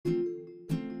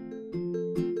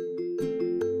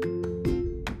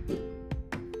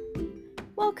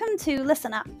Welcome to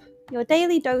Listen Up, your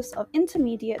daily dose of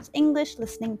intermediate English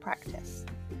listening practice.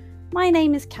 My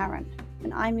name is Karen,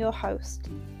 and I'm your host.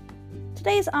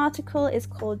 Today's article is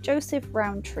called Joseph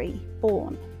Rowntree,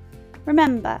 Born.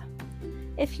 Remember,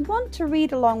 if you want to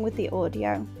read along with the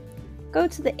audio, go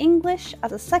to the English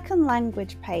as a Second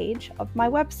Language page of my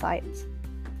website,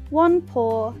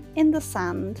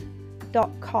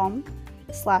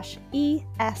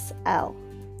 onepawinthesand.com/ESL.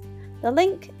 The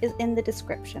link is in the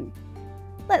description.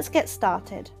 Let's get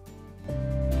started.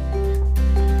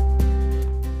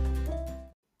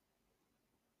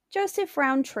 Joseph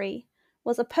Rowntree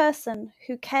was a person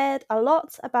who cared a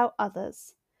lot about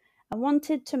others and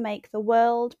wanted to make the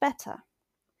world better.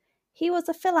 He was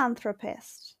a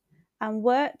philanthropist and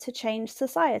worked to change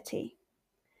society.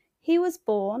 He was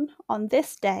born on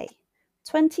this day,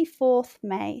 24th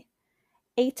May,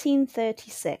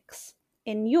 1836,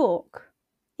 in York,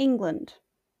 England.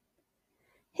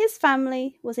 His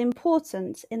family was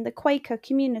important in the Quaker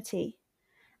community,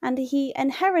 and he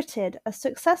inherited a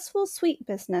successful sweet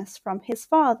business from his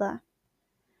father.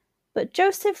 But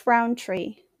Joseph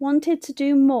Rowntree wanted to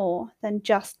do more than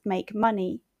just make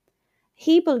money.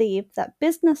 He believed that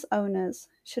business owners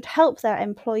should help their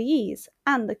employees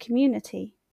and the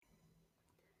community.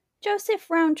 Joseph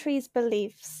Rowntree's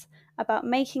beliefs about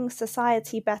making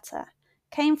society better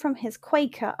came from his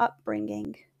Quaker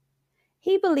upbringing.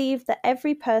 He believed that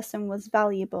every person was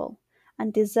valuable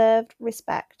and deserved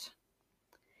respect.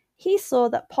 He saw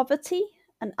that poverty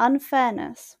and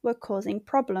unfairness were causing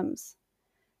problems,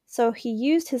 so he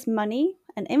used his money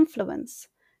and influence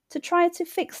to try to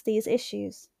fix these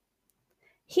issues.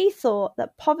 He thought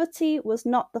that poverty was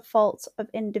not the fault of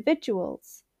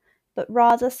individuals, but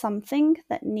rather something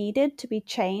that needed to be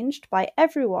changed by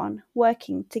everyone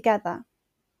working together.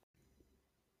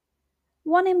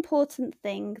 One important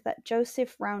thing that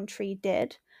Joseph Rowntree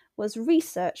did was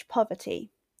research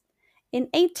poverty. In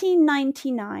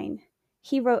 1899,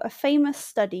 he wrote a famous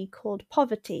study called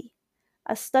Poverty,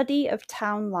 a study of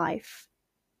town life.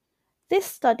 This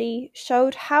study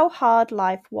showed how hard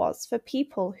life was for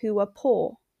people who were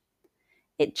poor.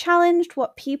 It challenged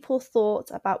what people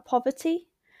thought about poverty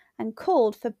and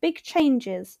called for big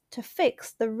changes to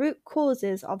fix the root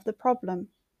causes of the problem.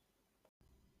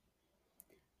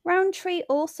 Rowntree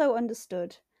also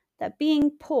understood that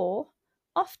being poor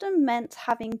often meant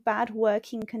having bad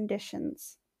working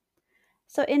conditions.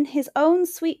 So in his own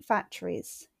sweet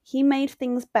factories, he made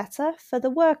things better for the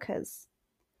workers.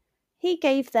 He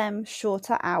gave them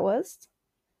shorter hours,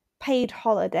 paid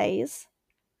holidays,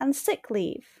 and sick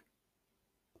leave.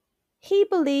 He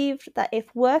believed that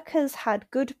if workers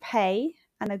had good pay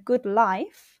and a good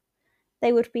life,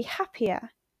 they would be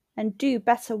happier and do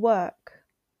better work.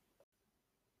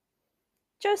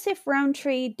 Joseph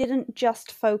Rowntree didn't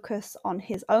just focus on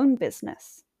his own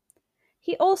business.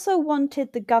 He also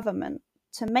wanted the government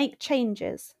to make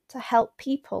changes to help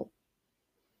people.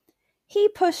 He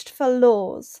pushed for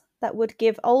laws that would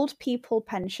give old people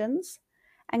pensions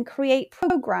and create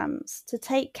programs to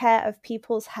take care of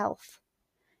people's health.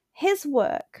 His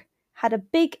work had a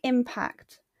big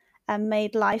impact and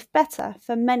made life better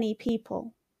for many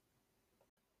people.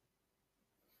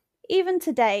 Even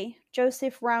today,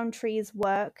 Joseph Rowntree's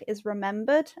work is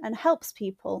remembered and helps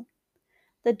people.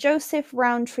 The Joseph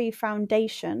Rowntree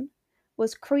Foundation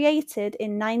was created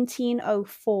in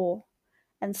 1904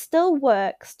 and still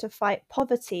works to fight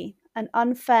poverty and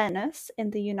unfairness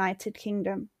in the United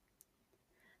Kingdom.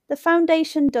 The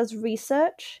foundation does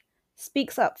research,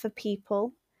 speaks up for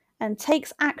people, and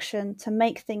takes action to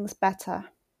make things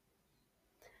better.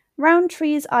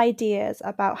 Rowntree's ideas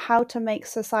about how to make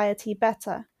society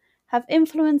better have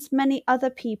influenced many other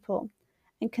people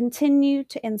and continue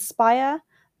to inspire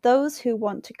those who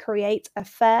want to create a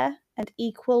fair and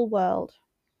equal world.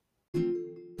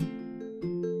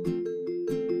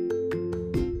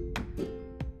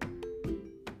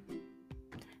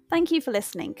 Thank you for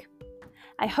listening.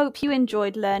 I hope you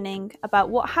enjoyed learning about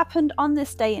what happened on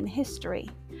this day in history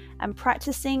and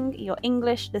practicing your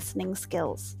English listening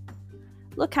skills.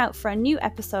 Look out for a new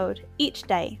episode each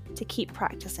day to keep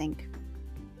practicing.